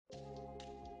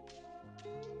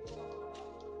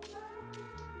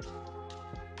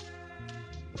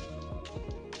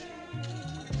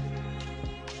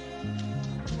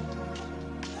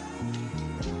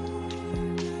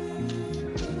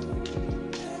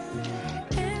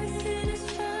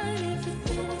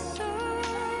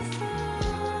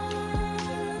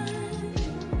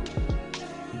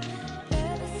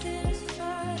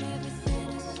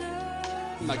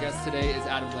guest today is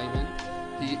Adam Lehman.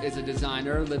 He is a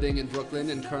designer living in Brooklyn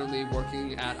and currently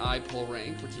working at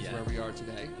iPullRank, which is where we are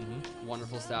today.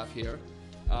 Wonderful staff here.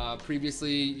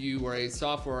 Previously, you were a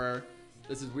software.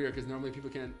 This is weird because normally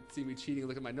people can't see me cheating and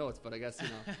look at my notes, but I guess,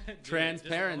 Dude,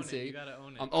 transparency. You gotta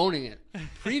own it. I'm owning it.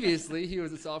 Previously, he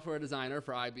was a software designer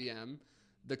for IBM,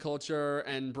 the culture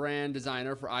and brand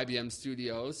designer for IBM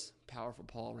Studios, powerful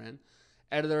Paul ran,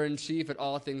 editor-in-chief at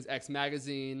All Things X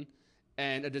Magazine,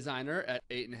 and a designer at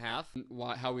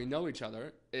 8.5. How we know each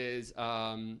other is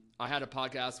I had a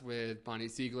podcast with Bonnie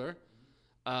Siegler,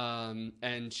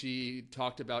 and she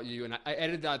talked about you, and I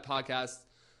edited that podcast.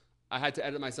 I had to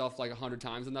edit myself like 100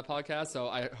 times on that podcast, so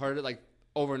I heard it like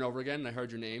over and over again, and I heard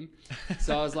your name.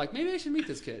 So I was like, maybe I should meet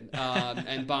this kid.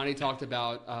 And Bonnie talked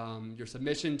about your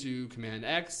submission to Command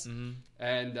X,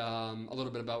 and a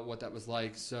little bit about what that was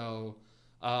like. So,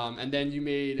 and then you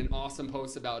made an awesome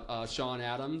post about Sean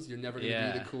Adams. You're never going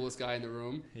to be the coolest guy in the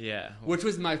room. Yeah. Which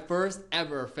was my first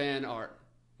ever fan art.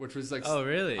 Which was like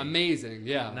amazing,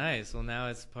 yeah. Nice. Well, now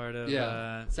it's part of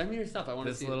send me your stuff. I want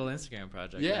to see this little Instagram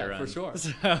project. Yeah, I run. for sure.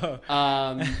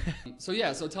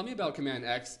 So tell me about Command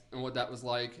X and what that was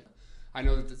like. I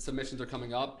know that the submissions are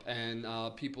coming up and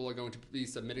people are going to be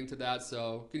submitting to that.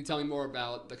 So can you tell me more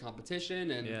about the competition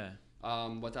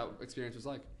and what that experience was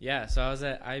like? Yeah. So I was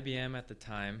at IBM at the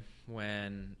time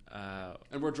when.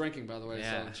 And we're drinking, by the way.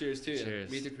 Yeah. So cheers to you. Cheers.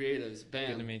 Meet the creatives.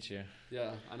 Bam. Good to meet you.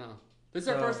 Yeah, I know. This is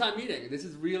our first time meeting. This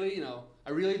is really,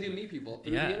 I really do meet people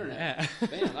through the internet. Yeah.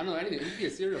 Bam, I don't know anything. You could be a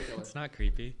serial killer. It's not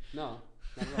creepy. No,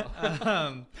 not at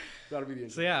all. That'll be the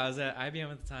So I was at IBM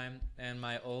at the time, and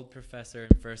my old professor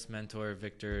and first mentor,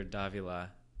 Victor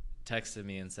Davila, texted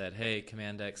me and said, hey,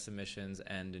 Command X submissions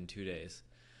end in 2 days.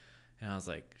 And I was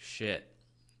like, shit.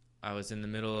 I was in the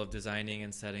middle of designing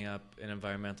and setting up an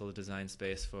environmental design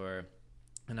space for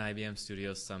an IBM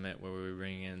Studios Summit where we were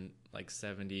bringing in like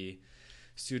 70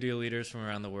 studio leaders from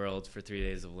around the world for 3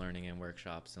 days of learning and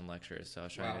workshops and lectures. So I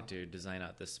was trying to design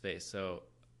out this space. So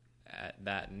at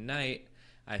that night,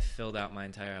 I filled out my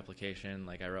entire application.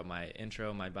 Like I wrote my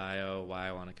intro, my bio, why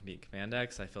I want to compete Command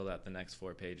X. I filled out the next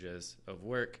 4 pages of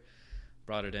work,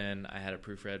 brought it in. I had it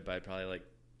proofread by probably like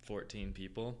 14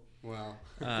 people. Wow.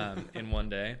 In one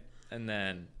day. And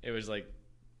then it was like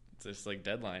just like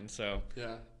deadline. So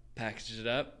packaged it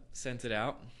up, sent it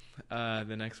out.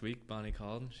 The next week, Bonnie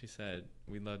called. She said,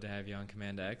 we'd love to have you on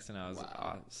Command X. And I was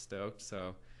stoked.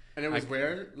 So, and it was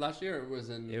where last year? It was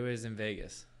in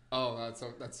Vegas. Oh,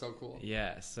 that's so cool.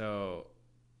 Yeah. So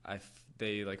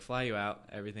they like fly you out,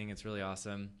 everything. It's really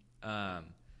awesome.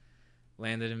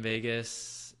 Landed in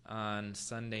Vegas on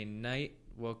Sunday night,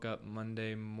 woke up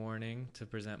Monday morning to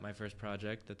present my first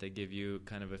project that they give you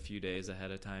kind of a few days ahead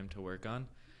of time to work on.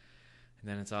 And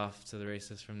then it's off to the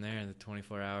races from there. The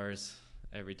 24 hours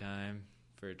every time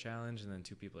for a challenge, and then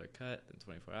 2 people are cut, then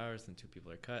 24 hours, then 2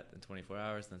 people are cut, then 24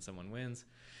 hours, then someone wins.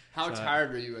 How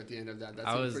tired were you at the end of that?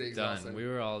 I was pretty exhausting. Done. We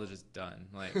were all just done.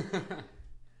 Like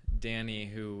Danny,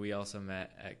 who we also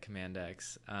met at Command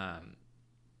X,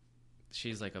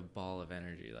 she's like a ball of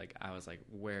energy. Like I was like,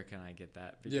 where can I get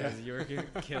that? Because you're gonna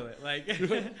kill it. Like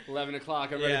 11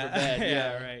 o'clock, I'm ready for bed.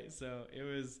 Yeah, right. So it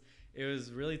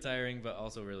was really tiring, but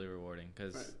also really rewarding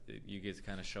because you get to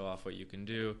kind of show off what you can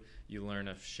do. You learn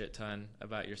a shit ton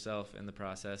about yourself in the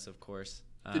process, of course.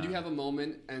 Did you have a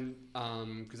moment, and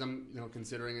because I'm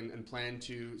considering and plan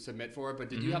to submit for it, but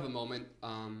did you have a moment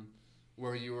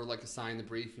where you were like assigned the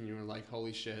brief and you were like,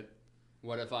 holy shit,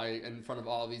 what if I, in front of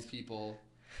all these people,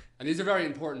 and these are very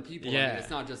important people. Yeah. I mean, it's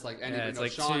not just like anyone. It's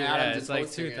like Sean Adams it's like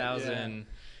 2,000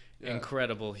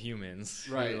 incredible humans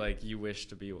who like you wish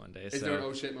to be one day. Is there an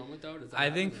oh shit moment though?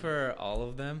 I think for all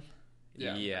of them,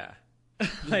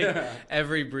 like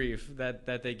every brief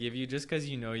that they give you, just because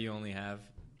you only have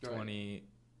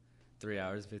 23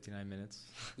 hours 59 minutes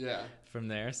from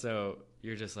there, so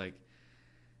you're just like,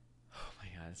 oh my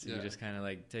god. So you just kind of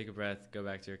like take a breath, go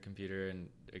back to your computer and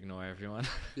ignore everyone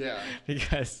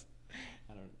because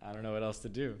I don't know what else to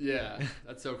do. Yeah,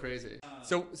 that's so crazy.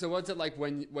 So what's it like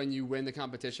when you win the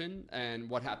competition, and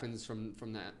what happens from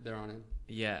there on in?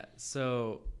 Yeah,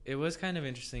 so it was kind of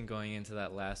interesting going into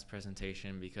that last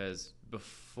presentation because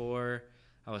before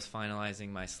I was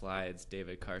finalizing my slides,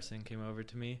 David Carson came over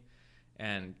to me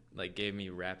and like gave me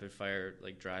rapid fire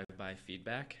like drive-by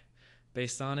feedback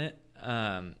based on it,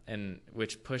 and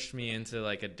which pushed me into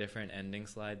like a different ending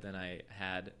slide than I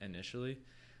had initially.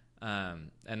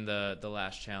 And the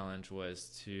last challenge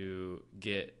was to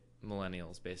get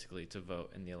millennials basically to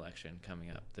vote in the election coming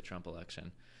up, the Trump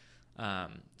election.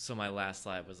 So my last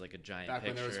slide was like a giant Back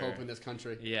picture. when there was hope in this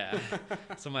country. Yeah.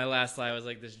 So my last slide was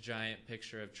like this giant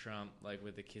picture of Trump, like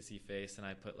with a kissy face, and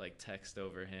I put like text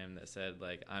over him that said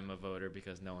like, "I'm a voter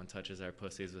because no one touches our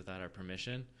pussies without our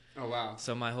permission." Oh, wow.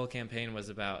 So my whole campaign was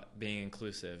about being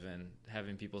inclusive and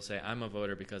having people say, "I'm a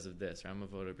voter because of this," or "I'm a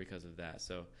voter because of that."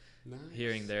 So Nice.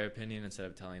 hearing their opinion instead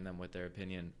of telling them what their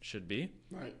opinion should be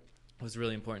Right. was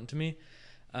really important to me.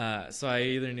 So I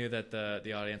either knew that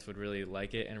the audience would really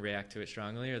like it and react to it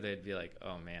strongly, or they'd be like,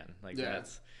 "Oh man, like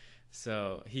that's."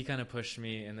 So he kind of pushed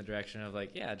me in the direction of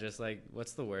like, yeah, just like,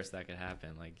 what's the worst that could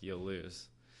happen? Like, you'll lose.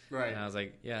 Right. And I was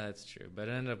like, yeah, that's true. But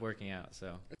it ended up working out.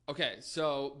 So Okay,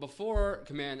 so before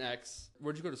Command X,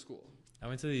 where'd you go to school? I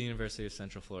went to the University of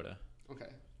Central Florida. Okay.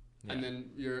 Yeah. And then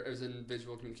it was in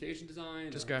visual communication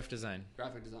design? Just or graphic design.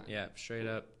 graphic design. Yeah, straight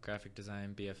up graphic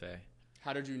design, BFA.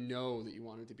 How did you know that you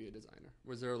wanted to be a designer?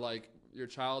 Was there like your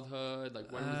childhood?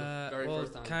 Like when was the very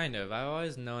first time? Kind of. I've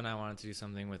always known I wanted to do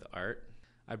something with art.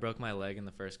 I broke my leg in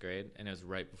the first grade, and it was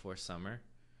right before summer.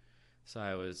 So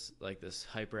I was like this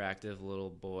hyperactive little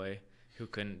boy who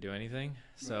couldn't do anything.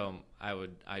 So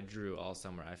I drew all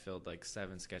summer. I filled like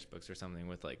 7 sketchbooks or something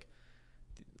with like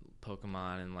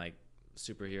Pokemon and like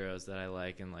superheroes that I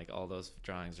like, and like all those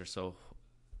drawings are so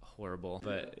horrible.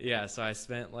 But yeah, so I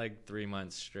spent like 3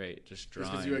 months straight just drawing.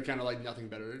 Just because you had kind of like nothing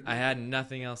better to do? I had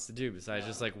nothing else to do besides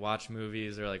just like watch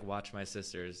movies or like watch my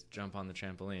sisters jump on the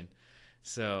trampoline.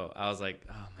 So I was like,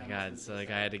 oh my God. So like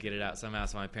I had to get it out somehow.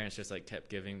 So my parents just like kept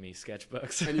giving me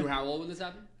sketchbooks. And you were how old when this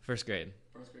happened? First grade.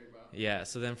 First grade, wow. Yeah.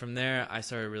 So then from there, I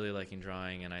started really liking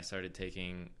drawing, and I started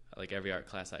taking like every art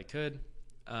class I could.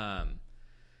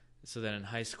 So then in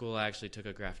high school, I actually took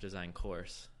a graphic design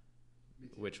course,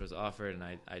 which was offered, and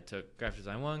I took graphic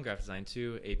design 1, graphic design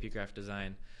 2, AP graphic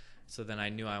design. So then I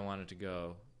knew I wanted to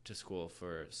go to school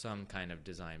for some kind of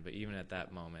design, but even at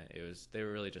that moment, they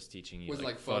were really just teaching you Was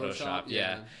like Photoshop?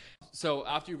 Yeah. So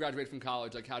after you graduated from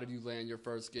college, like how did you land your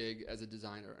first gig as a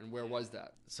designer, and where was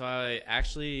that? So I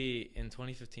actually, in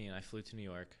 2015, I flew to New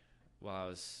York while I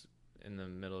was in the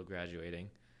middle of graduating.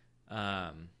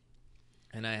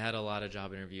 And I had a lot of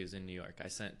job interviews in New York. I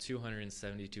sent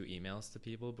 272 emails to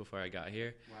people before I got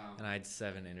here. Wow. And I had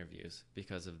 7 interviews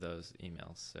because of those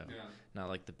emails. So not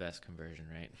like the best conversion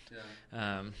rate.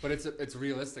 Yeah. But it's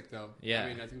realistic though. Yeah. I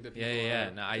mean, I think that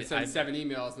people No, I send 7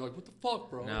 emails and they're like, what the fuck,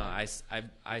 bro? No,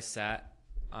 I sat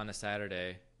on a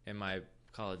Saturday in my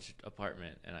college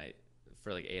apartment and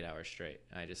for like 8 hours straight.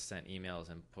 And I just sent emails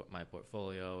and put my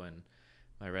portfolio and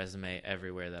my resume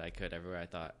everywhere that I could, everywhere I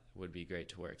thought would be great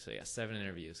to work. So yeah, 7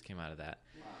 interviews came out of that.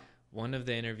 Wow. One of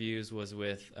the interviews was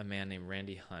with a man named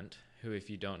Randy Hunt, who, if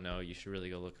you don't know, you should really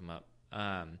go look him up.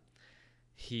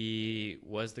 He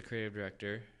was the creative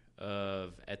director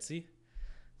of Etsy.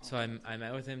 So I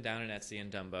met with him down in Etsy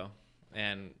in Dumbo,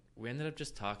 and we ended up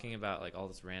just talking about like all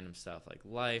this random stuff, like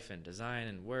life and design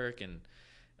and work and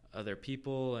other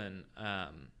people. And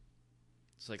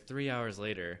it's like 3 hours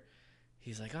later,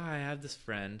 he's like, oh, I have this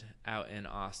friend out in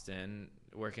Austin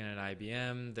working at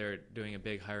IBM. They're doing a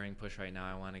big hiring push right now.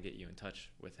 I want to get you in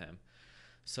touch with him.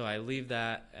 So I leave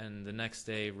that, and the next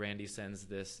day, Randy sends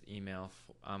this email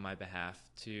on my behalf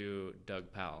to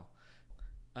Doug Powell.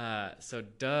 So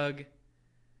Doug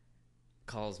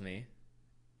calls me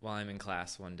while I'm in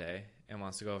class one day and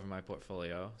wants to go over my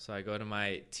portfolio. So I go to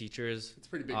my teacher's It's a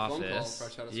pretty big office. phone call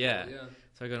fresh out of school. Yeah.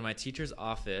 So I go to my teacher's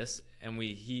office, and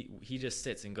he just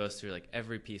sits and goes through like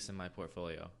every piece in my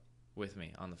portfolio with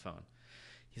me on the phone.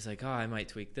 He's like, oh, I might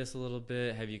tweak this a little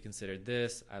bit. Have you considered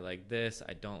this? I like this.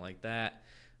 I don't like that.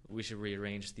 We should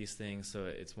rearrange these things so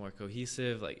it's more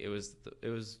cohesive. Like it was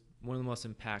one of the most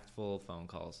impactful phone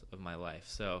calls of my life.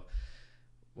 So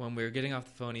when we were getting off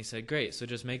the phone, he said, great. So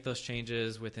just make those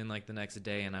changes within like the next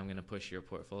day, and I'm going to push your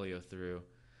portfolio through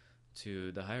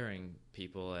to the hiring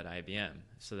people at IBM.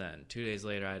 So then 2 days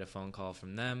later, I had a phone call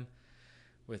from them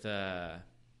with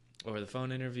over the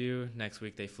phone interview. Next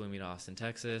week, they flew me to Austin,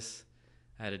 Texas.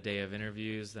 I had a day of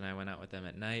interviews. Then I went out with them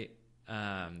at night.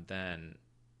 Then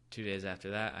 2 days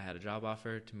after that, I had a job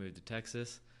offer to move to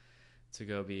Texas to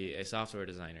go be a software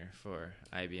designer for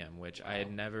IBM, which I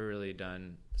had never really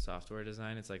done software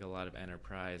design. It's like a lot of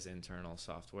enterprise internal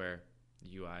software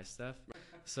UI stuff.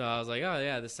 So I was like, oh,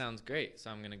 yeah, this sounds great. So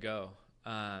I'm going to go.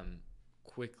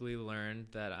 Quickly learned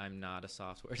that I'm not a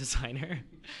software designer.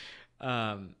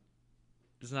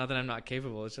 It's not that I'm not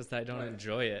capable. It's just that I don't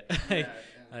enjoy it.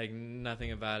 Like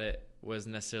nothing about it was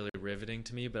necessarily riveting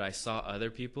to me, but I saw other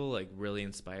people like really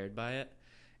inspired by it,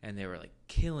 and they were like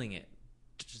killing it,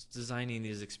 just designing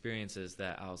these experiences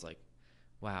that I was like,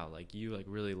 wow, like you like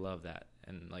really love that,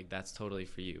 and like that's totally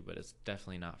for you, but it's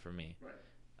definitely not for me.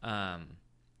 Right.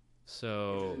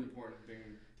 So an important thing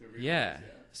to realize, yeah.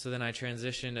 So then I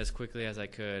transitioned as quickly as I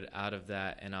could out of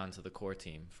that and onto the core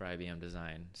team for IBM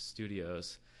Design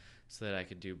Studios so that I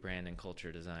could do brand and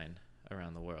culture design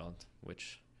around the world,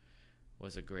 which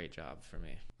was a great job for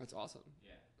me. That's awesome.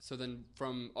 Yeah. So then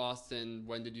from Austin,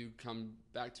 when did you come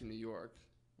back to New York?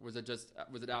 Was it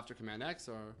after Command X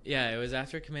or? Yeah, it was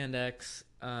after Command X.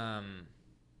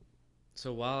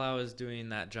 So while I was doing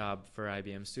that job for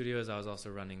IBM Studios, I was also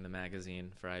running the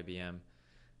magazine for IBM.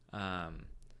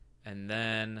 And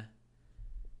then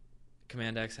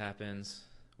Command X happens,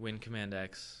 win Command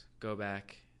X, go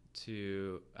back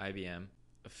to IBM.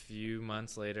 A few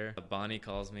months later, Bonnie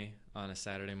calls me on a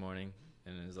Saturday morning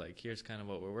and is like, here's kind of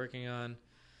what we're working on.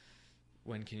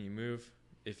 When can you move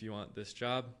if you want this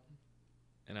job?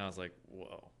 And I was like,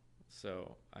 whoa.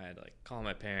 So I had to call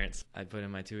my parents. I put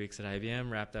in my 2 weeks at IBM,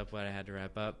 wrapped up what I had to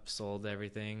wrap up, sold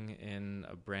everything in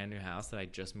a brand new house that I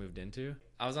just moved into.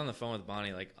 I was on the phone with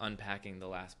Bonnie, unpacking the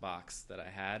last box that I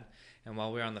had. And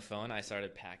while we were on the phone, I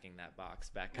started packing that box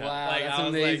back up. Wow, that's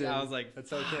amazing. I was like, that's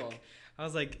so cool. I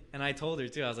was like, and I told her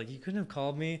too, I was like, you couldn't have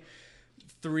called me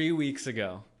 3 weeks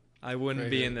ago. I wouldn't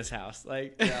be in this house.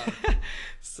 Yeah.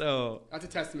 So that's a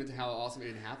testament to how awesome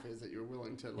 8.5 is that you're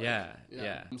willing to.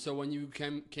 Yeah. So when you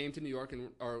came to New York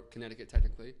or Connecticut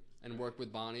technically and worked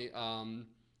with Bonnie,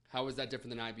 how was that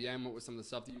different than IBM? What was some of the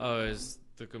stuff that you? Oh, it was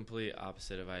the complete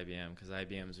opposite of IBM because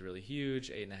IBM is really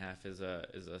huge.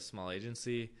 8.5 is a small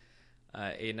agency.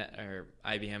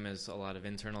 IBM is a lot of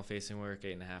internal facing work.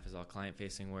 8.5 is all client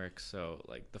facing work. So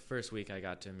the first week I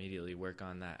got to immediately work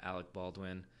on that Alec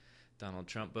Baldwin Donald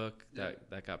Trump book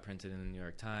that got printed in the New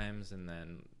York Times, and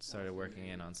then started working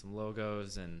in on some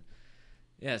logos, and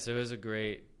so it was a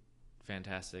great,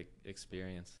 fantastic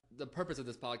experience. The purpose of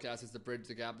this podcast is to bridge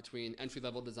the gap between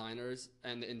entry-level designers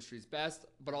and the industry's best,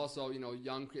 but also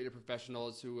young creative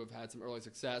professionals who have had some early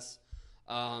success.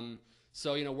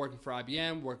 So working for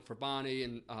IBM, working for Bonnie,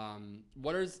 and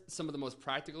what are some of the most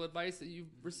practical advice that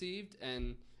you've received,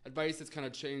 and advice that's kind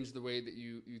of changed the way that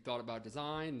you thought about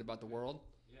design and about the world?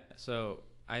 So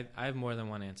I have more than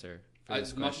one answer for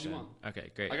this as much as question. you want.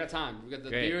 Okay, great. I got time. We got the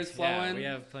Great. beers flowing. Yeah, we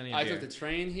have plenty of I beer. took the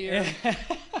train here.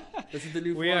 This is the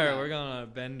new. We're going on a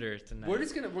bender tonight. We're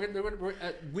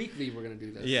weekly. We're gonna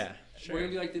do this. Yeah, sure. We're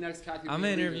gonna be like the next Kathy. I'm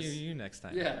gonna interview you next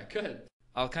time. Yeah, good.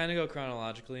 I'll kind of go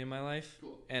chronologically in my life.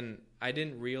 Cool. And I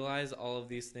didn't realize all of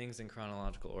these things in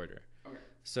chronological order. Okay.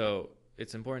 So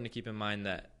it's important to keep in mind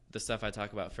that the stuff I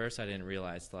talk about first, I didn't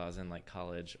realize till I was in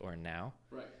college or now.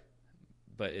 Right.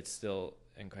 But it's still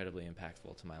incredibly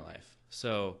impactful to my life.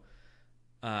 So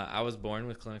I was born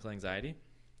with clinical anxiety,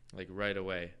 right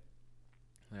away.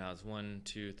 When I was 1,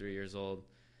 2, 3 years old,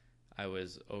 I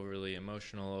was overly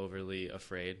emotional, overly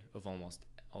afraid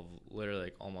of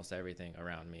literally almost everything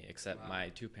around me, except my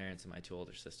 2 parents and my 2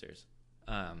 older sisters.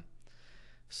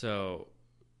 So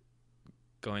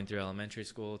going through elementary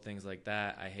school, things like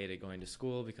that, I hated going to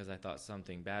school because I thought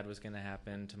something bad was going to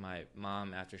happen to my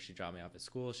mom. After she dropped me off at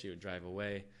school, she would drive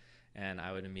away, and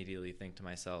I would immediately think to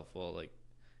myself, well,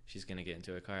 she's going to get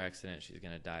into a car accident, she's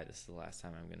going to die, this is the last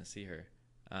time I'm going to see her.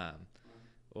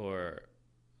 Or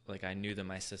I knew that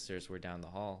my sisters were down the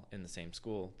hall in the same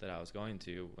school that I was going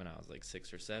to when I was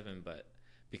 6 or 7, but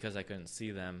because I couldn't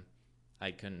see them, I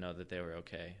couldn't know that they were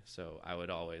okay. So I would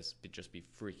always just be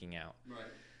freaking out. Right.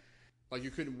 You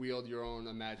couldn't wield your own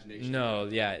imagination. No,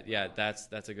 yeah,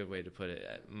 that's a good way to put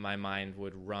it. My mind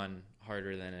would run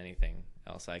harder than anything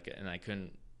else I could, and I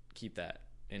couldn't keep that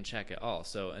in check at all.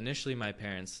 So initially my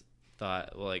parents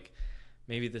thought, well,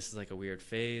 maybe this is a weird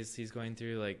phase he's going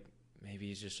through, maybe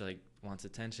he's just wants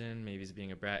attention, maybe he's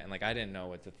being a brat, and I didn't know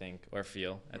what to think or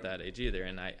feel at that age either,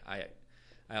 and I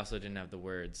also didn't have the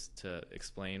words to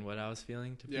explain what I was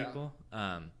feeling to people.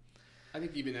 I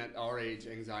think even at our age,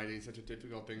 anxiety is such a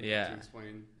difficult thing to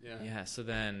explain. Yeah, so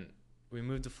then we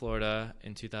moved to Florida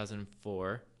in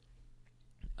 2004.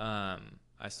 I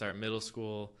start middle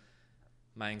school.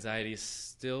 My anxiety is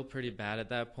still pretty bad at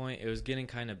that point. It was getting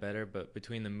kind of better, but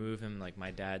between the move and my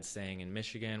dad staying in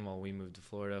Michigan while we moved to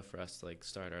Florida for us to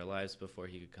start our lives before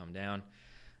he could come down.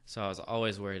 So I was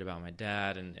always worried about my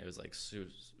dad, and it was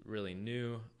really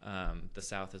new. The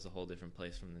South is a whole different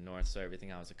place from the North, so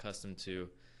everything I was accustomed to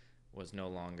was no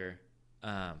longer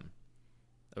a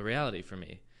reality for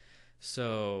me.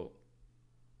 So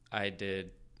I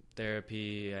did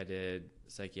therapy, I did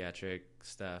psychiatric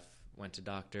stuff, went to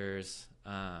doctors,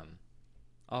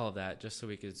 all of that, just so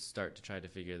we could start to try to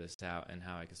figure this out and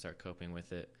how I could start coping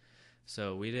with it.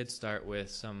 So we did start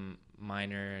with some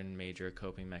minor and major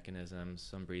coping mechanisms,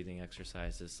 some breathing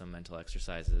exercises, some mental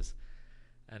exercises.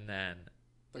 And then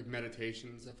Like meditation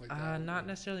and stuff like that? Not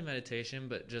necessarily meditation,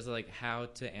 but just like how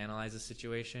to analyze a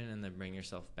situation and then bring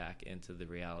yourself back into the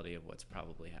reality of what's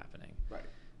probably happening. Right.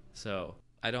 So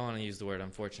I don't want to use the word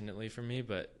unfortunately for me,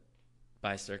 but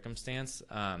by circumstance,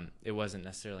 it wasn't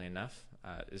necessarily enough.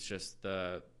 It's just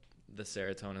the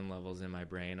serotonin levels in my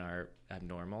brain are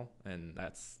abnormal, and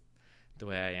that's the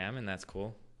way I am, and that's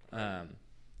cool. I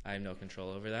have no control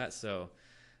over that. So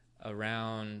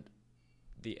around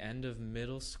the end of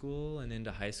middle school and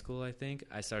into high school, I think,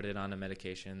 I started on a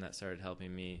medication that started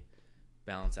helping me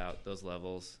balance out those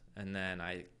levels. And then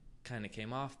I kind of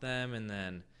came off them, and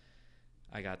then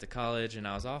I got to college, and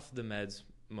I was off the meds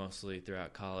mostly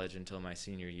throughout college until my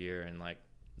senior year, and like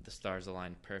the stars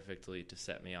aligned perfectly to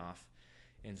set me off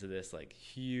into this like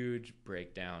huge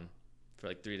breakdown for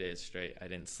like 3 days straight. I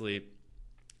didn't sleep.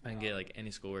 I didn't get like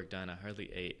any schoolwork done. I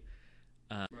hardly ate.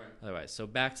 Otherwise, so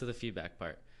back to the feedback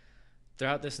part.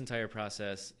 Throughout this entire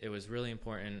process, it was really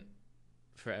important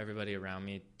for everybody around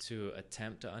me to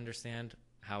attempt to understand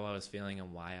how I was feeling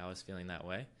and why I was feeling that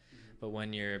way. But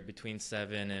when you're between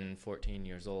 7 and 14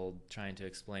 years old, trying to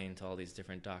explain to all these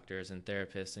different doctors and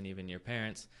therapists and even your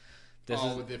parents,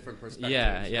 with different perspectives.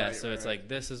 Yeah. Right, so it's like,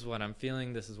 this is what I'm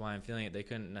feeling. This is why I'm feeling it. They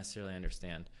couldn't necessarily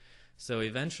understand. So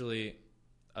eventually,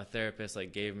 a therapist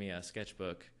like gave me a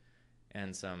sketchbook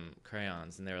and some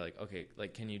crayons, and they were like, okay,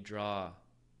 like, can you draw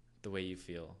the way you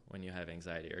feel when you have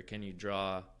anxiety, or can you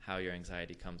draw how your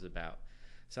anxiety comes about?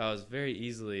 So I was very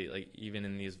easily, like, even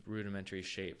in these rudimentary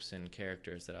shapes and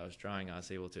characters that I was drawing, I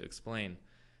was able to explain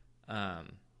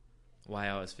why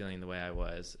I was feeling the way I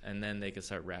was. And then they could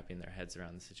start wrapping their heads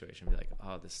around the situation and be like,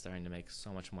 oh, this is starting to make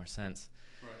so much more sense.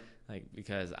 Right. Like,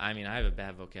 because, I mean, I have a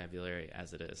bad vocabulary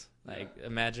as it is. Like,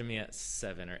 imagine me at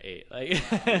 7 or 8. Like,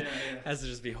 has to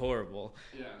just be horrible.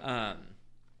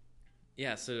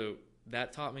 So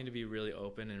that taught me to be really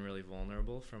open and really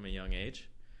vulnerable from a young age,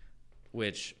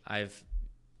 which I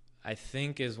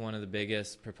think is one of the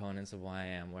biggest proponents of why I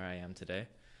am where I am today.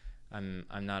 I'm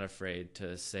not afraid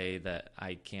to say that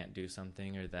I can't do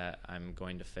something, or that I'm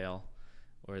going to fail,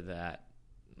 or that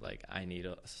like I need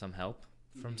some help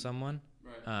from someone.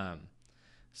 Right.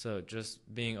 So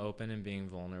just being open and being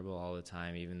vulnerable all the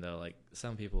time, even though like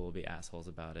some people will be assholes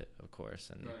about it, of course,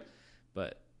 and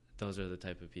but those are the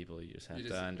type of people you just have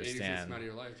to understand. 86% of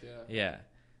your life, Yeah.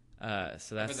 So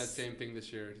that's. I've had that same thing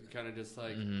this year. Kind of just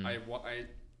like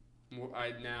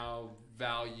I now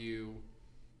value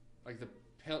like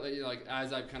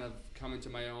as I've kind of come into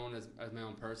my own as my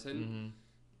own person.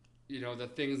 You know, the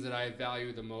things that I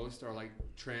value the most are like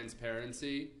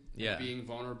transparency, and being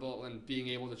vulnerable, and being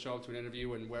able to show up to an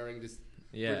interview and wearing this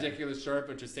ridiculous shirt,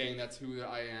 but just saying that's who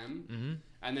I am,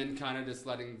 and then kind of just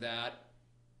letting that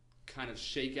kind of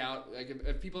shake out. Like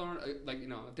if people aren't like, you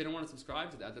know, if they don't want to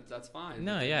subscribe to that, that's fine.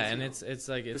 No, and it's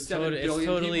like it's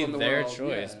totally their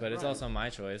choice, but it's also my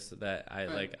choice that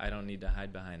I don't need to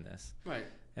hide behind this. Right.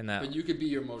 And that, but you could be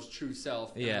your most true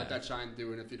self and let that shine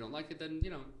through. And if you don't like it, then you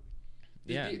know,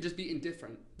 just be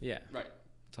indifferent. Yeah. Right.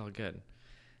 It's all good.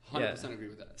 100% agree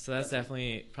with that. So that's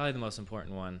definitely probably the most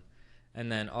important one. And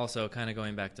then also kind of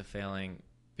going back to failing,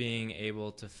 being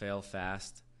able to fail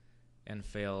fast and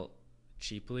fail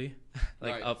cheaply,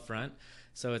 like up front.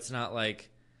 So it's not like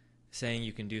saying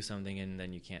you can do something and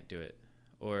then you can't do it,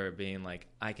 or being like,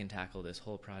 I can tackle this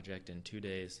whole project in 2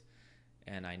 days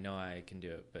and I know I can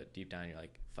do it, but deep down you're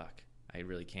like, fuck, I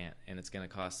really can't, and it's going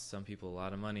to cost some people a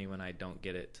lot of money when I don't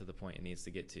get it to the point it needs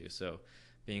to get to. So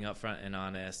being upfront and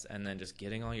honest, and then just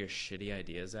getting all your shitty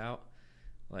ideas out,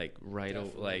 like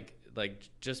like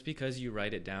just because you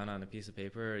write it down on a piece of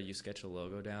paper, or you sketch a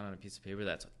logo down on a piece of paper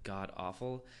that's god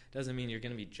awful, doesn't mean you're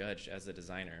going to be judged as a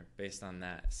designer based on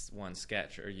that one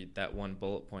sketch, or that one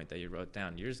bullet point that you wrote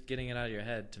down. You're just getting it out of your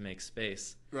head to make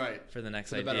space for the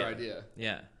next idea. Better idea.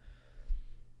 Yeah.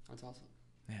 That's awesome.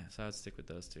 Yeah, so I would stick with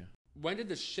those two. When did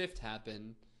the shift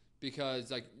happen?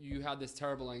 Because like you had this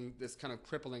this kind of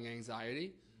crippling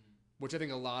anxiety, which I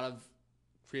think a lot of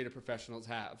creative professionals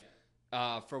have.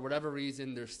 For whatever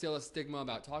reason, there's still a stigma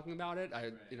about talking about it.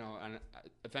 You know, and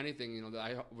if anything, you know,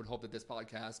 I would hope that this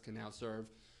podcast can now serve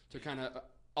to kind of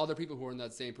other people who are in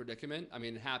that same predicament. I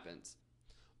mean, it happens.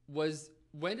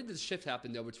 When did the shift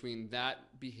happen though between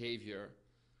that behavior?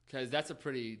 Because that's a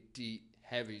pretty deep,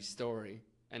 heavy story,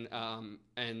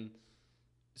 and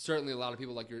certainly a lot of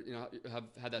people like have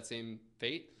had that same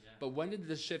fate. Yeah. But when did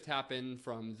the shift happen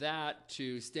from that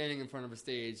to standing in front of a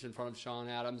stage in front of Sean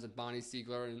Adams and Bonnie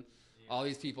Siegler and all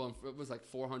these people? And it was like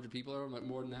 400 people, or like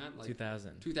more than that. Like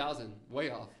 2,000, way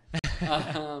off.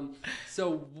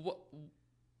 So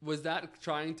was that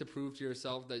trying to prove to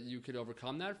yourself that you could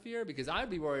overcome that fear? Because I'd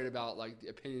be worried about like the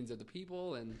opinions of the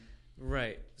people and.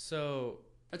 Right. So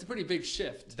That's a pretty big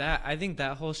shift. I think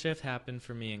that whole shift happened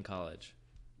for me in college,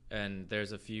 and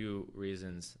there's a few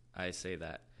reasons I say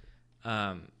that.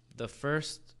 The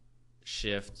first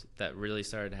shift that really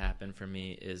started to happen for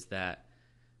me is that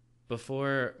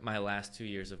before my last 2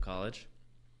 years of college,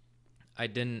 I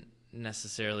didn't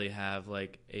necessarily have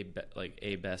like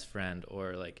a best friend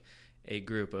or like a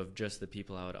group of just the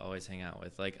people I would always hang out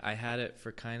with. Like I had it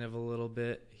for kind of a little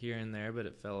bit here and there, but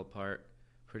it fell apart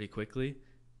pretty quickly.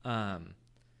 I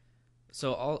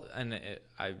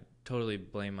totally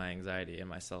blame my anxiety and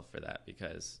myself for that,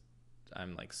 because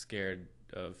I'm like scared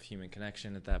of human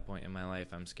connection at that point in my life.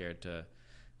 I'm scared to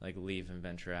like leave and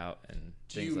venture out and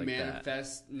things like that. Do you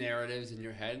manifest narratives in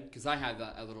your head? Because I have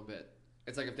that a little bit.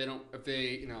 It's like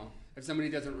if somebody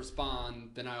doesn't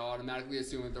respond, then I automatically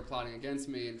assume that they're plotting against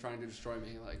me and trying to destroy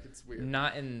me. Like, it's weird.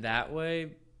 Not in that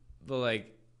way, but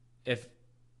like if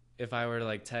I were to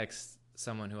like text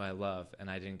someone who I love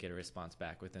and I didn't get a response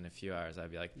back within a few hours,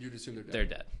 I'd be like, you'd assume they're dead. They're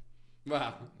dead.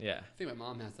 Wow. Yeah. I think my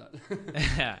mom has that.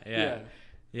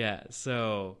 Yeah.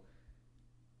 So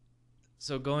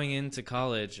going into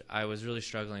college, I was really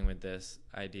struggling with this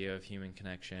idea of human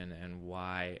connection and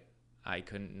why I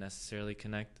couldn't necessarily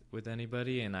connect with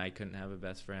anybody, and I couldn't have a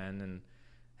best friend and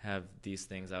have these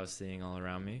things I was seeing all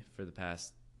around me for the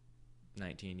past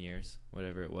 19 years,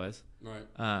 whatever it was.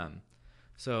 Right.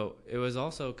 So it was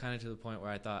also kind of to the point where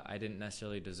I thought I didn't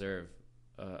necessarily deserve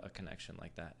a connection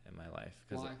like that in my life,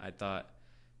 because I thought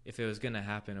if it was going to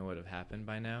happen, it would have happened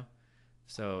by now.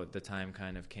 So the time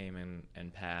kind of came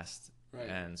and passed. Right.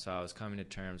 And so I was coming to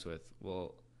terms with,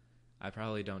 well, I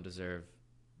probably don't deserve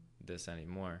this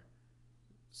anymore.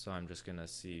 So I'm just going to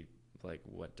see like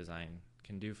what design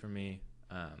can do for me,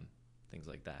 things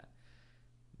like that.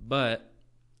 But,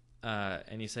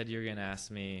 and you said you were going to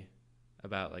ask me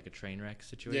about like a train wreck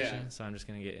situation. Yeah. So I'm just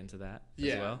going to get into that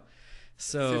as well.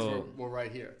 So since we're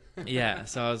right here. Yeah.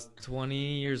 So I was 20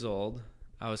 years old.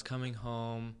 I was coming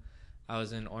home. I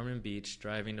was in Ormond Beach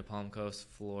driving to Palm Coast,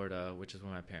 Florida, which is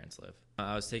where my parents live.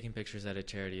 I was taking pictures at a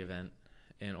charity event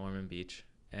in Ormond Beach,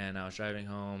 and I was driving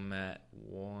home at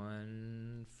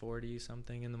 1:40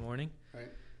 something in the morning, right?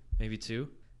 Maybe 2,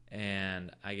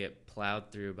 and I get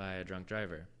plowed through by a drunk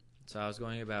driver. So I was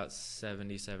going about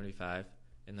 70, 75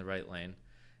 in the right lane,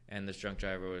 and this drunk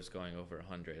driver was going over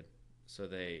 100. So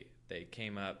they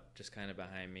came up just kind of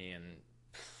behind me and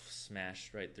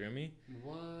smashed right through me.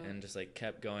 What? And just like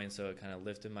kept going, so it kind of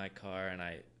lifted my car, and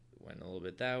I went a little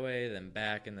bit that way, then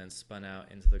back, and then spun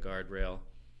out into the guardrail.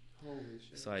 Holy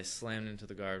shit. So I slammed into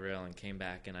the guardrail and came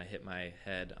back, and I hit my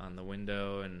head on the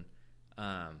window. And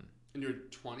you're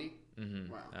 20?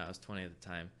 Mm-hmm. Wow. I was 20 at the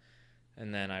time.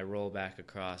 And then I roll back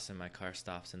across, and my car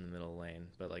stops in the middle lane,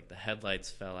 but like the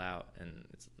headlights fell out, and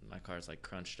my car's like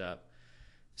crunched up.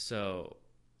 So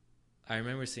I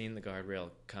remember seeing the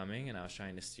guardrail coming, and I was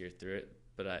trying to steer through it,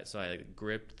 but I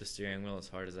gripped the steering wheel as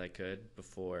hard as I could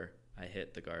before I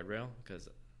hit the guardrail, because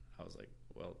I was like,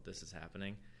 well, this is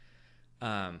happening.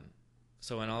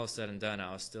 So when all was said and done,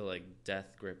 I was still like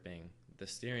death gripping the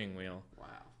steering wheel. Wow.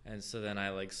 And so then I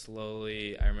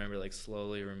remember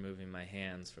slowly removing my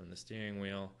hands from the steering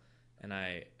wheel, and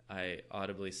I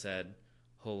audibly said,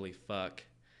 "Holy fuck."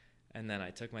 And then I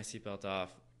took my seatbelt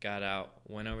off, got out,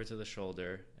 went over to the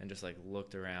shoulder, and just like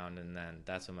looked around, and then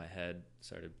that's when my head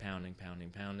started pounding.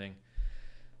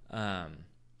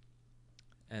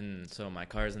 And so my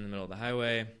car's in the middle of the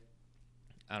highway.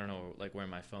 I don't know like where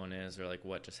my phone is or like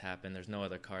what just happened. There's no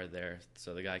other car there,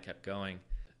 so the guy kept going.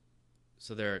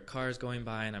 So there are cars going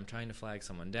by, and I'm trying to flag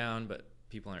someone down, but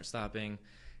people aren't stopping,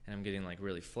 and I'm getting like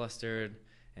really flustered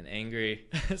and angry.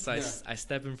 So I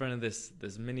step in front of this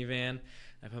minivan.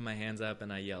 I put my hands up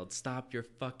and I yelled, "Stop your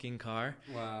fucking car!"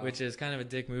 Wow. Which is kind of a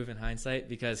dick move in hindsight,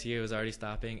 because he was already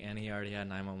stopping and he already had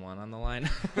 911 on the line.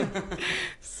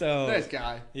 So nice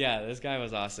guy. Yeah, this guy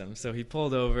was awesome. So he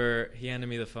pulled over. He handed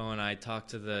me the phone. I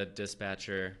talked to the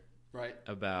dispatcher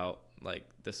about like,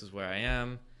 this is where I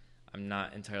am. I'm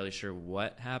not entirely sure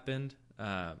what happened,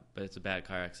 but it's a bad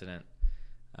car accident.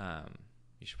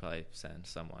 You should probably send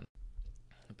someone.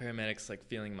 The paramedics like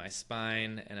feeling my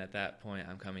spine, and at that point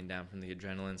I'm coming down from the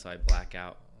adrenaline, so I black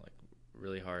out like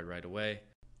really hard right away.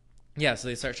 Yeah, so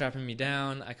they start strapping me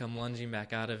down. I come lunging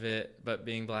back out of it, but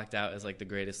being blacked out is like the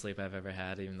greatest sleep I've ever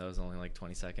had, even though it was only like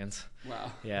 20 seconds.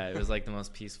 Wow. Yeah, it was like the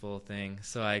most peaceful thing.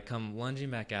 So I come lunging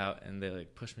back out, and they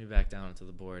like push me back down onto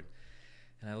the board.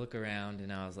 And I look around,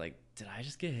 and I was like, did I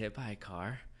just get hit by a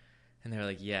car? And they were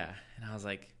like, yeah. And I was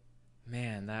like,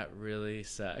 man, that really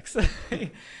sucks.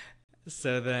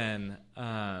 So then,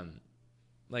 I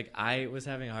was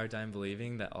having a hard time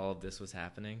believing that all of this was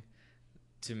happening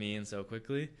to me and so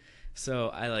quickly. So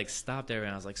I like stopped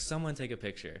everyone. I was like, someone take a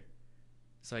picture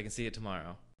so I can see it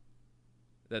tomorrow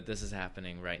that this is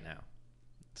happening right now.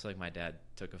 So like my dad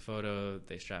took a photo,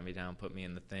 they strapped me down, put me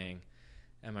in the thing,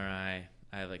 MRI,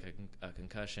 I have like a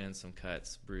concussion, some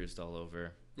cuts, bruised all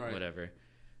over, right. whatever.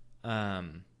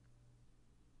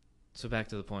 So back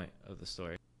to the point of the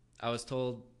story. I was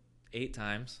told 8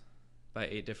 times by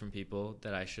 8 different people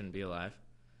that I shouldn't be alive.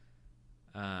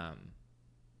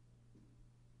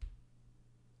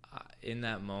 In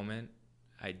that moment,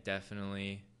 I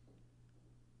definitely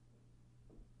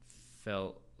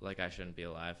felt like I shouldn't be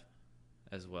alive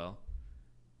as well.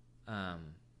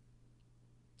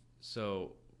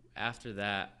 So after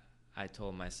that, I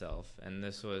told myself, and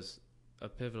this was a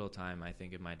pivotal time, I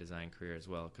think, in my design career as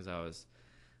well, because I was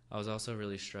also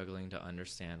really struggling to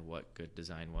understand what good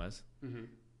design was. Mm-hmm.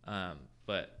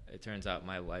 But it turns out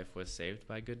my life was saved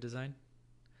by good design,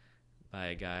 by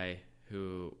a guy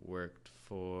who worked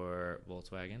for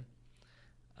Volkswagen.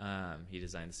 He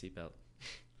designed the seatbelt.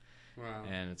 Wow.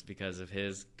 And it's because of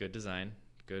his good design,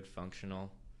 good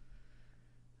functional,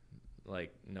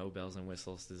 like no bells and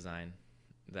whistles design,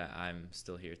 that I'm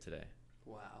still here today.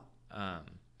 Wow.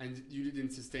 And you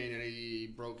didn't sustain any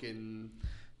broken...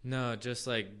 No, just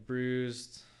like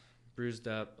bruised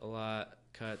up a lot,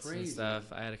 cuts and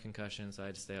stuff. I had a concussion, so I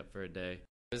had to stay up for a day.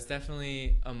 It was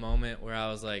definitely a moment where I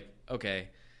was like, okay,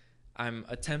 I'm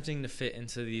attempting to fit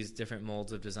into these different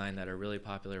molds of design that are really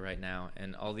popular right now,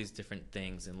 and all these different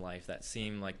things in life that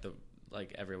seem like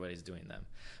everybody's doing them.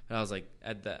 But I was like,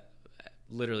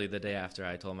 literally the day after,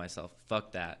 I told myself,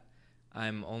 fuck that.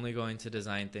 I'm only going to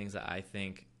design things that I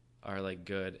think are like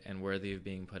good and worthy of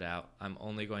being put out. I'm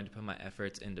only going to put my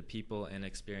efforts into people and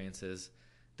experiences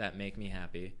that make me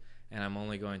happy, and I'm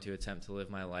only going to attempt to live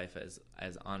my life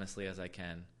as honestly as I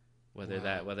can, whether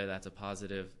that's a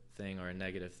positive thing or a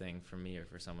negative thing for me or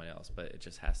for someone else, but it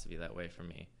just has to be that way for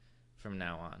me from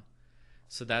now on.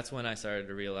 So that's when I started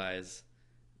to realize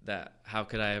that how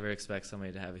could I ever expect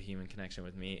somebody to have a human connection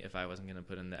with me if I wasn't going to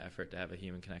put in the effort to have a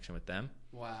human connection with them?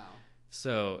 Wow.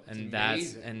 So, and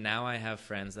now I have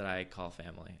friends that I call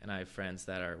family, and I have friends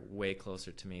that are way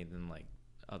closer to me than like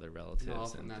other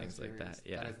relatives and things like that.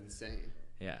 Yeah. That is insane.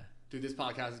 Yeah. Dude, this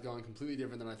podcast is going completely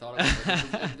different than I thought it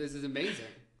would. This is amazing.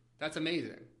 That's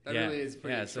amazing. That really is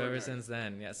pretty extraordinary. So ever since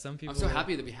then, some people... I'm so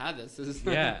happy that we had this.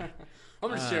 Yeah. I'm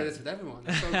going to share this with everyone.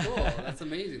 That's so cool. That's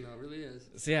amazing, though. It really is.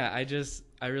 So yeah,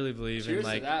 I really believe in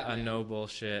like no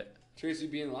bullshit. Cheers to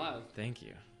you being alive. Thank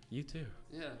you. You too.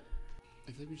 Yeah.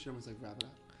 I feel like we should almost like wrap it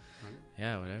up. Right?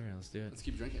 Yeah, whatever. Let's do it. Let's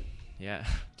keep drinking. Yeah.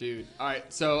 Dude. All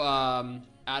right. So,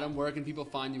 Adam, where can people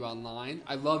find you online?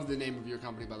 I love the name of your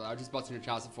company, by the way. I was just busting your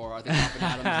chops before. I think Up and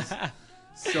Adam's is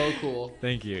so cool.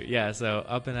 Thank you. Yeah, so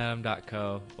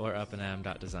upandadam.co or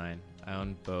upandadam.design. I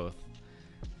own both.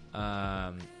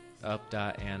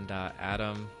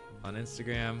 Up.and.adam on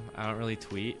Instagram. I don't really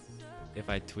tweet. If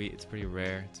I tweet, it's pretty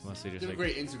rare. It's mostly just you have a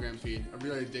great Instagram feed. I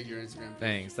really dig your Instagram feed.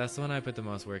 Thanks. That's the one I put the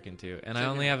most work into. And I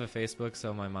only have a Facebook,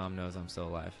 so my mom knows I'm still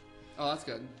alive. Oh, that's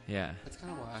good. Yeah. That's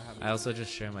kind of why I have it. I also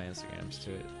just share my Instagrams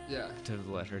to it. Yeah. To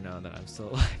let her know that I'm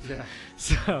still alive. Yeah.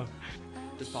 So.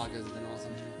 This podcast has been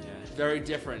awesome. Yeah. Very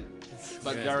different,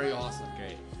 but good. very awesome.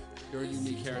 Great. You're a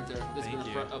unique character. This has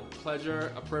Thank been a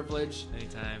pleasure, a privilege.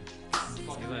 Anytime.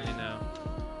 You let me know.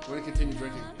 We're going to continue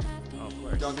drinking. Oh, of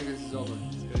course. Don't think this is over.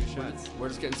 Let's go do shots. We're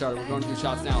just getting started. We're going to do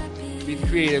shots now. Meet the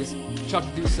creatives. Chuck to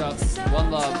do stuff.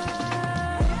 One love.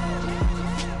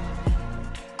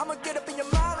 I'ma get up in your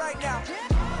mind right now.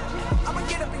 I'ma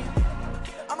get up in you.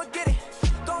 I'ma get it.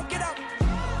 Go get up.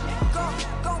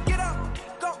 Go get up.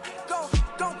 Go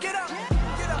get up.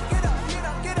 Get up, get up, get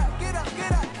up, get up, get up,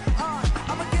 get up.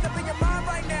 I'ma get up in your mind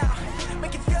right now.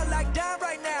 Make it feel like dying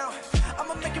right now.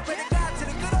 I'ma make it pray to God to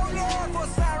the good old Lord for a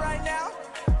sign right now.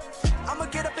 I'ma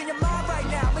get up in your mind right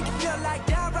now. Make it feel like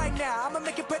dying right now. I'ma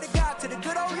make it pray to God to the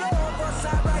good old Lord for a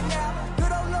sign right now.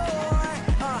 Good old Lord.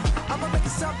 I'ma make it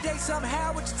someday,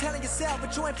 somehow. What you telling yourself,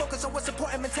 but you ain't focused on what's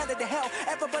important. Mentality to hell.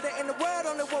 Everybody in the world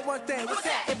only want one thing. What's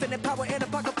that? Infinite power in a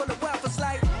pocket full of wealth. It's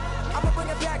like I'ma bring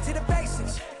it back to the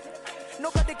basics.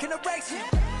 Nobody can erase it.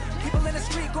 People in the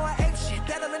street going ape shit.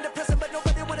 That'll end the prison, but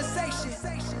nobody wanna say shit.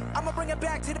 I'ma bring it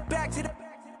back to the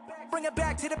bring it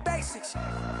back to the basics.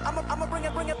 I'ma bring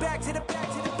it back to the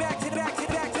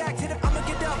back to the. I'ma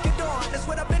get up, get on. That's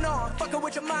what I've been on. Fucking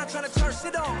with your mind, trying to turn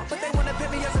shit on. But they wanna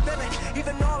pit me as a villain.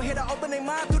 Even though I'm here to open their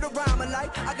mind through the rhyme of life.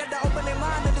 I got to open their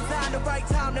mind and design the right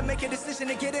time to make a decision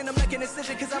to get in. I'm making a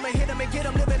decision cause I'ma hit them and get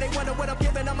them living. They wonder what I'm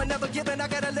giving. I'ma never give in. I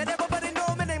gotta let everybody know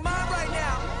I'm in their mind right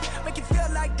now. Make you feel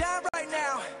like dying right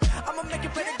now. I'ma make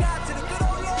it pray to God to the good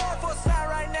old Lord for a sign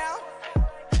right now.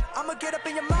 I'ma get up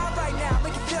in your mind right now.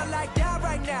 Make you feel like dying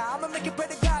right now. I'ma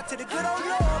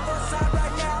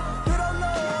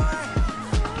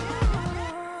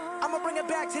it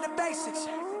back to the basics.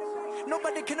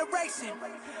 Nobody can erase it.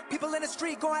 People in the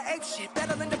street going ape shit,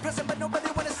 battling depression, but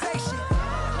nobody wanna say shit.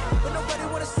 But nobody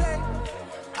wanna say,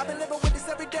 I've been living with this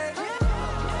every day.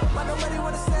 But nobody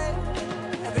wanna say,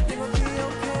 everything will be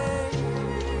okay.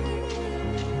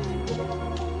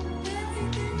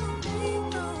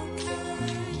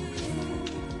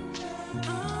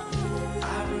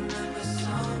 I remember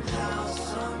somehow,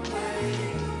 some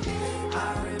way.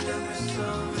 I remember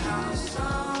somehow,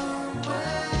 some way.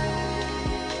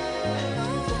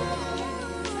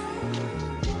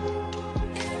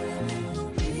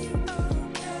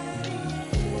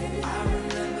 I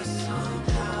remember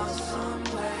somehow, some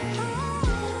way.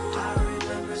 I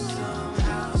remember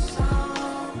somehow,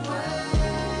 some way.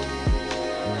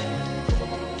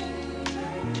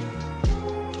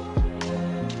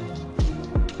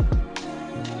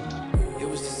 It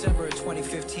was December of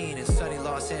 2015 in sunny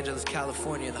Los Angeles,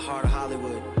 California, in the heart of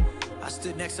Hollywood. I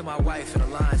stood next to my wife in a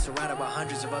line surrounded by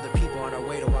hundreds of other people on our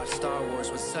way to watch Star Wars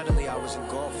when suddenly I was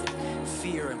engulfed with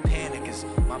fear and panic as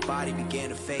my body began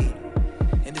to fade.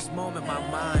 In this moment, my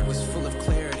mind was full of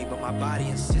clarity, but my body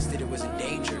insisted it was in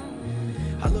danger.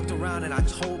 I looked around and I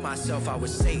told myself I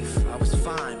was safe, I was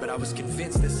fine, but I was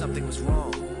convinced that something was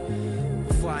wrong.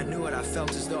 Before I knew it, I felt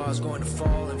as though I was going to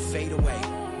fall and fade away.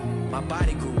 My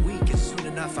body grew weak, and soon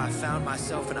enough I found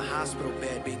myself in a hospital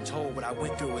bed being told what I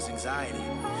went through was anxiety.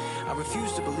 I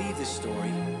refused to believe this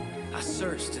story. I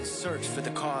searched and searched for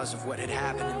the cause of what had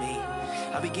happened to me.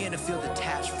 I began to feel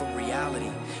detached from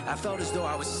reality. I felt as though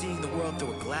I was seeing the world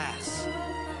through a glass.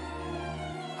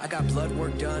 I got blood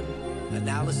work done,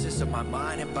 analysis of my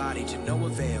mind and body to no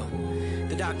avail.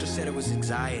 The doctor said it was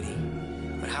anxiety.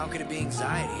 But how could it be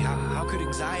anxiety? How could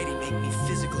anxiety make me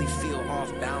physically feel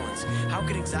off balance? How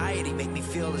could anxiety make me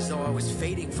feel as though I was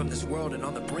fading from this world and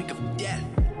on the brink of death?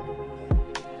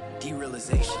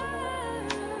 Derealization.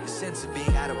 The sense of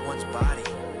being out of one's body.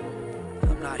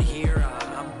 I'm not here,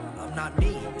 I'm not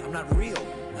me, I'm not real.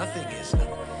 Nothing is.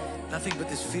 Nothing but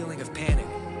this feeling of panic.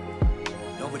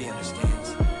 Nobody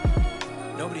understands.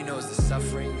 Nobody knows the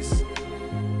suffering, this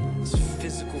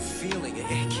physical feeling.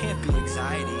 It can't be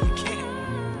anxiety, it can't.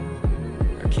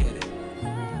 Or can it?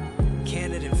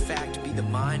 Can it in fact be the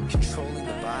mind controlling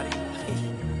the body?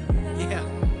 Yeah,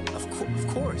 of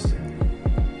course.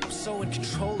 I'm so in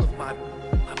control of my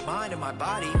mind and my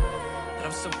body that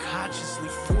I'm subconsciously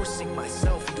forcing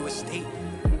myself into a state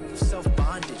of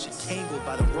self-bondage, entangled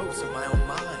by the ropes of my own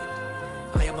mind.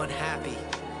 I am unhappy,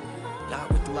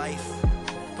 not with life,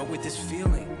 but with this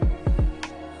feeling.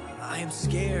 I am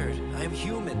scared, I am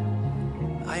human.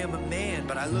 I am a man,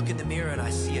 but I look in the mirror and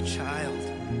I see a child.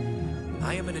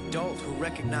 I am an adult who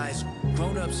recognized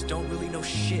grown-ups don't really know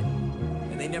shit,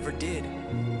 and they never did.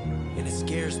 And it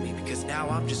scares me because now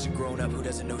I'm just a grown-up who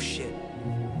doesn't know shit.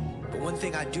 But one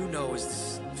thing I do know is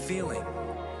this feeling,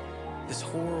 this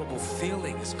horrible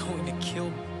feeling is going to kill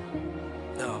me.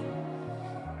 No,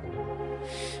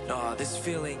 this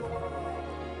feeling,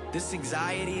 this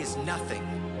anxiety is nothing.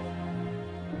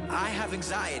 I have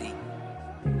anxiety,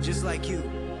 just like you,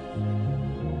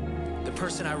 the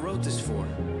person I wrote this for.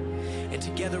 And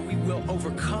together we will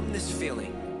overcome this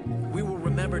feeling. We will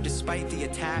remember, despite the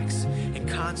attacks and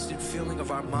constant feeling of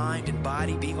our mind and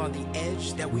body being on the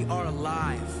edge, that we are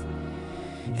alive.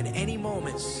 And any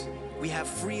moments we have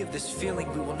free of this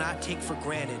feeling we will not take for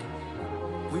granted.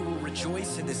 We will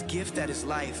rejoice in this gift that is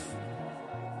life.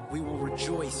 We will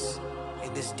rejoice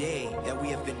in this day that we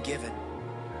have been given.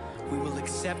 We will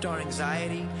accept our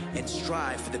anxiety and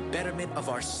strive for the betterment of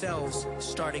ourselves,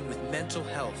 starting with mental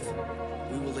health.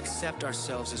 We will accept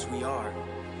ourselves as we are,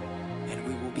 and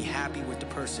we will be happy with the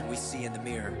person we see in the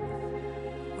mirror.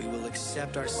 We will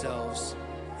accept ourselves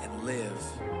and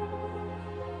live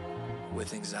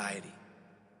with anxiety.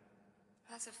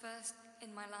 That's the first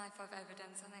in my life I've ever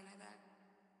done something like that.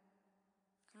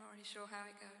 I'm not really sure how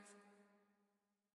it goes.